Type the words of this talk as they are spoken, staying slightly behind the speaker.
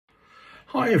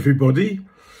Hi everybody.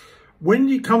 When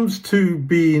it comes to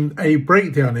being a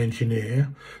breakdown engineer,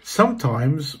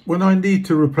 sometimes when I need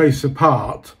to replace a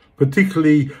part,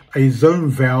 particularly a zone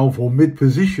valve or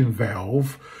mid-position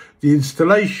valve, the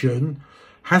installation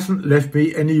hasn't left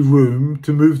me any room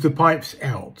to move the pipes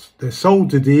out. They're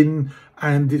soldered in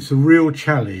and it's a real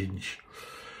challenge.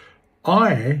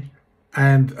 I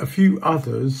and a few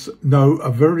others know a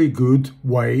very good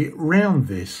way round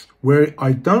this, where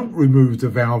I don't remove the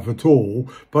valve at all,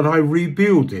 but I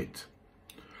rebuild it.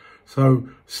 So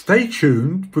stay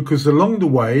tuned, because along the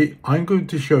way I'm going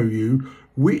to show you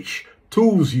which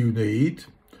tools you need,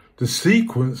 the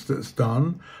sequence that's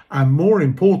done, and more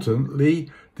importantly,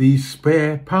 the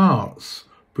spare parts,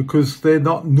 because they're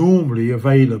not normally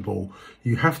available.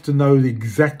 You have to know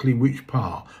exactly which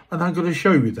part, and I'm going to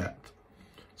show you that.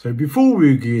 So before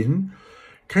we begin,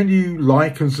 can you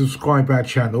like and subscribe our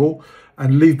channel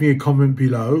and leave me a comment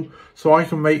below so I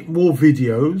can make more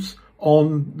videos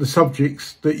on the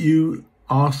subjects that you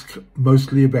ask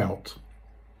mostly about.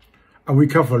 And we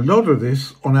cover a lot of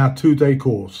this on our 2-day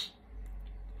course.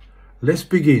 Let's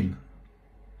begin.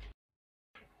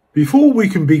 Before we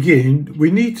can begin, we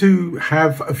need to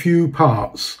have a few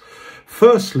parts.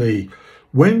 Firstly,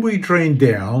 when we drain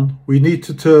down, we need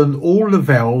to turn all the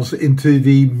valves into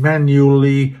the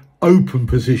manually open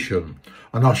position,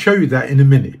 and I'll show you that in a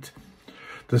minute.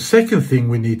 The second thing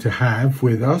we need to have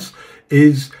with us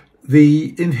is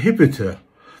the inhibitor.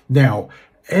 Now,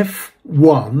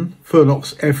 F1,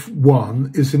 Furlock's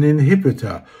F1 is an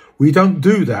inhibitor. We don't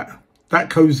do that. That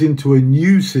goes into a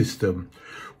new system.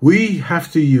 We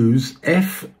have to use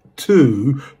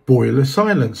F2 boiler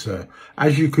silencer,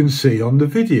 as you can see on the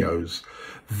videos.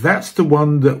 That's the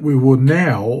one that we will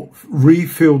now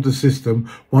refill the system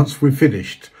once we're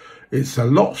finished. It's a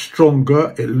lot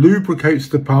stronger, it lubricates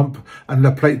the pump and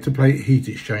the plate-to-plate heat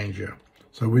exchanger.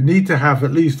 So we need to have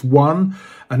at least one,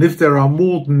 and if there are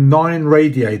more than 9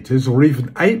 radiators or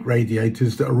even 8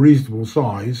 radiators that are reasonable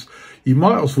size, you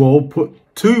might as well put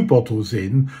 2 bottles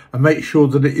in and make sure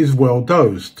that it is well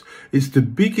dosed. It's the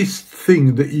biggest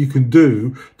thing that you can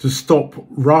do to stop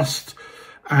rust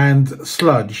and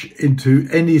sludge into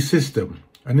any system.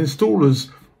 And installers,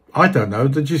 I don't know,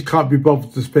 they just can't be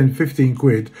bothered to spend 15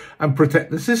 quid and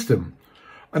protect the system.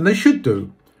 And they should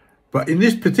do. But in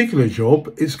this particular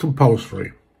job, it's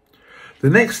compulsory. The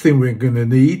next thing we're going to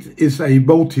need is a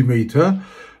multimeter,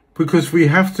 because we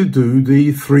have to do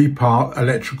the 3-part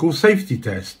electrical safety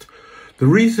test. The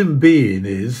reason being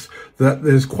is that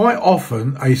there's quite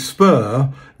often a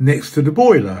spur next to the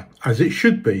boiler, as it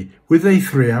should be, with a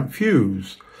 3-amp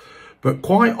fuse. But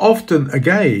quite often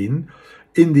again,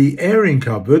 in the airing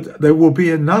cupboard, there will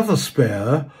be another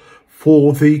spare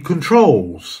for the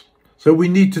controls. So we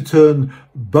need to turn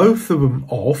both of them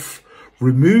off,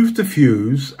 remove the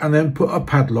fuse, and then put a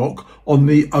padlock on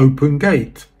the open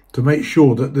gate to make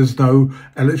sure that there's no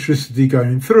electricity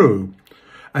going through.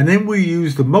 And then we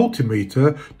use the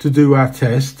multimeter to do our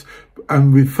test,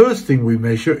 and the first thing we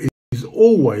measure is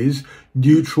always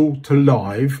neutral to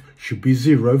live, should be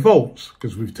 0 volts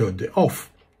because we've turned it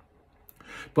off.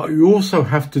 But you also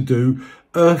have to do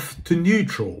earth to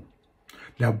neutral.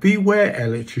 Now beware,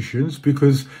 electricians,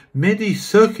 because many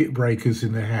circuit breakers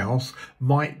in the house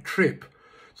might trip.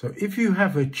 So if you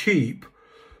have a cheap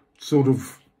sort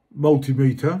of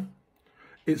multimeter,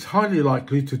 it's highly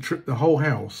likely to trip the whole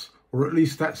house, or at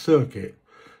least that circuit.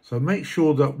 So make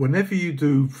sure that whenever you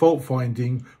do fault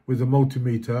finding with a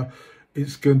multimeter,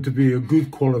 it's going to be a good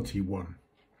quality one.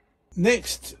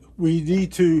 Next, we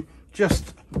need to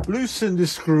just loosen the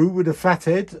screw with a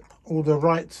flathead or the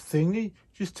right thingy.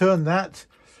 Just turn that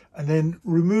and then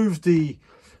remove the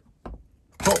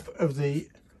top of the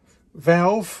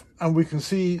valve, and we can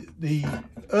see the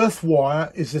earth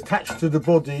wire is attached to the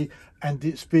body and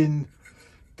it's been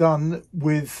done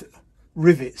with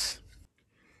rivets.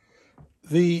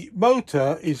 The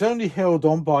motor is only held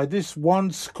on by this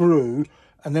one screw,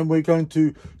 and then we're going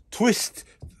to twist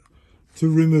to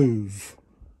remove.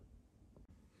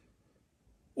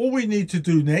 All we need to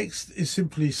do next is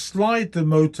simply slide the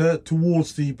motor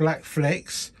towards the black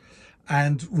flex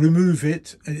and remove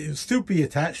it, and it will still be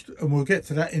attached, and we'll get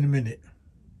to that in a minute.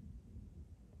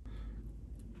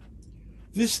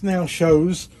 This now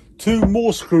shows 2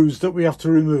 more screws that we have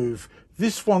to remove.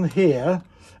 This one here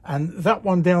and that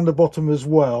one down the bottom as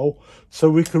well, so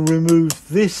we can remove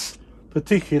this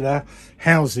particular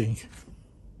housing.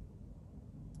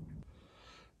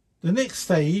 The next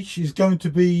stage is going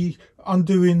to be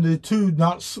undoing the 2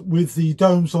 nuts with the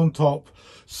domes on top.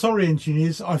 Sorry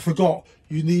engineers, I forgot,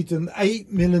 you need an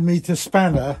 8mm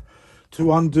spanner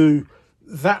to undo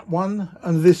that one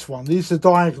and this one. These are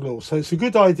diagonal, so it's a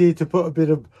good idea to put a bit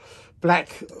of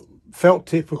black felt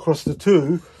tip across the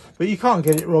two, but you can't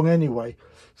get it wrong anyway.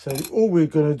 So all we're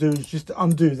going to do is just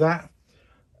undo that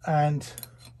and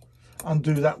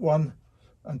undo that one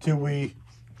until we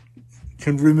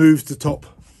can remove the top.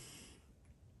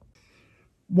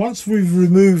 Once we've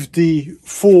removed the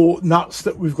 4 nuts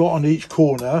that we've got on each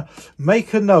corner,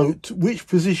 make a note which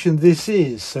position this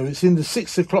is. So it's in the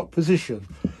 6 o'clock position.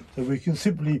 So we can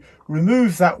simply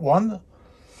remove that one,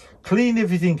 clean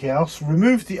everything else,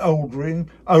 remove the old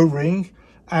O-ring,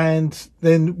 and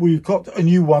then we've got a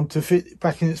new one to fit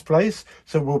back in its place.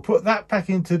 So we'll put that back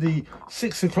into the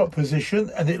 6 o'clock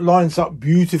position and it lines up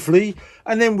beautifully,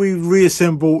 and then we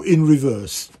reassemble in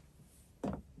reverse.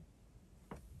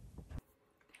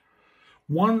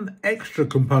 One extra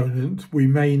component we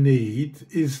may need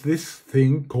is this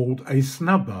thing called a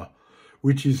snubber,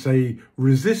 which is a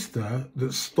resistor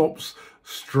that stops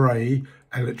stray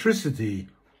electricity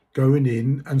going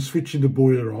in and switching the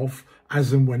boiler off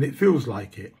as and when it feels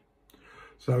like it.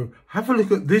 So have a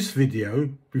look at this video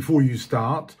before you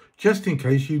start, just in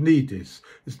case you need this.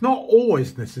 It's not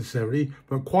always necessary,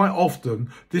 but quite often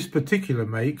this particular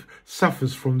make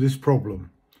suffers from this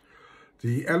problem.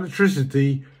 The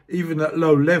electricity, even at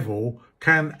low level,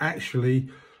 can actually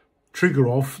trigger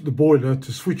off the boiler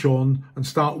to switch on and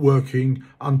start working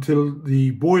until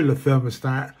the boiler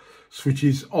thermostat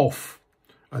switches off.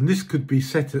 And this could be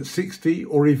set at 60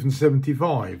 or even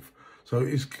 75. So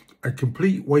it's a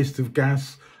complete waste of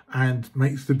gas and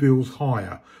makes the bills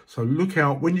higher. So look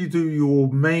out when you do your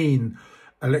main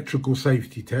electrical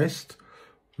safety test.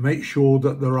 Make sure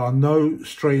that there are no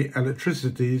stray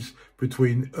electricities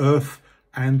between earth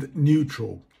and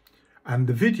neutral. And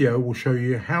the video will show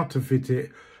you how to fit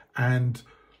it and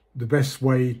the best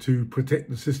way to protect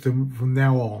the system from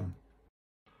now on.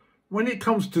 When it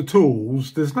comes to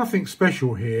tools, there's nothing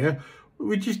special here.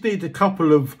 We just need a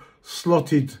couple of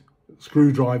slotted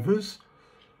screwdrivers,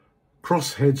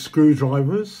 crosshead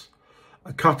screwdrivers,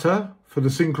 a cutter for the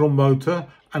synchron motor,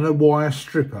 and a wire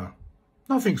stripper.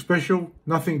 Nothing special,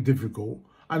 nothing difficult.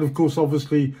 And of course,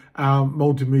 obviously, our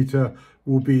multimeter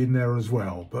will be in there as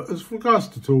well. But as regards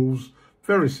to tools,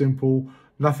 very simple,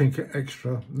 nothing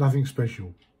extra, nothing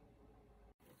special.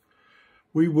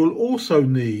 We will also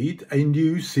need a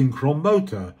new synchron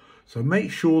motor. So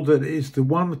make sure that it's the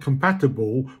one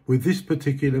compatible with this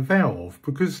particular valve,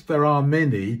 because there are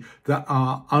many that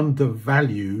are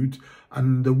undervalued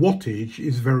and the wattage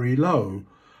is very low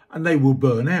and they will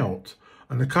burn out.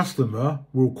 And the customer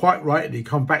will quite rightly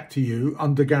come back to you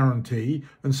under guarantee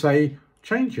and say,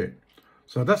 change it.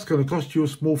 So that's going to cost you a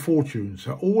small fortune.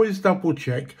 So always double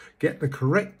check, get the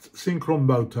correct synchron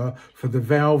motor for the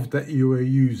valve that you are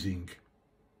using.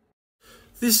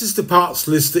 This is the parts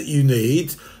list that you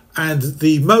need, and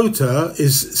the motor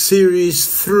is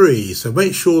series 3. So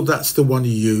make sure that's the one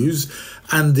you use,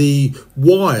 and the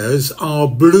wires are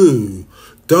blue.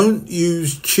 Don't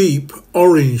use cheap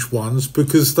orange ones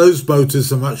because those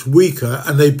motors are much weaker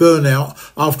and they burn out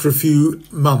after a few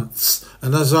months.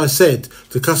 And as I said,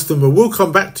 the customer will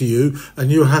come back to you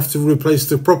and you'll have to replace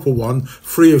the proper one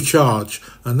free of charge.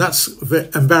 And that's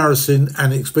embarrassing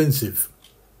and expensive.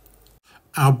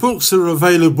 Our books are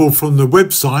available from the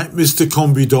website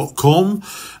mrcombi.com,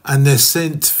 and they're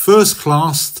sent first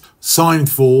class, signed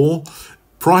for.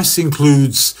 Price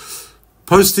includes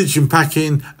postage and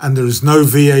packing, and there is no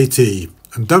VAT.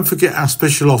 And don't forget our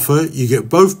special offer, you get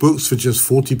both books for just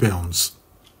 £40.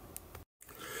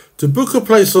 To book a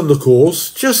place on the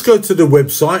course, just go to the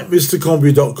website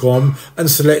mrcombi.com and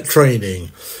select training.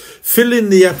 Fill in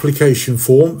the application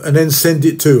form and then send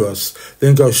it to us.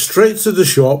 Then go straight to the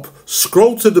shop,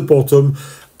 scroll to the bottom,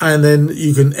 and then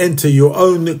you can enter your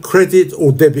own credit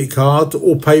or debit card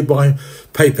or pay by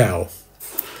PayPal.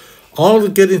 I'll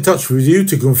get in touch with you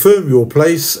to confirm your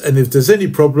place, and if there's any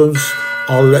problems,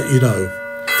 I'll let you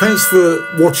know. Thanks for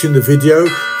watching the video.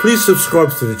 Please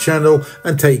subscribe to the channel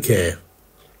and take care.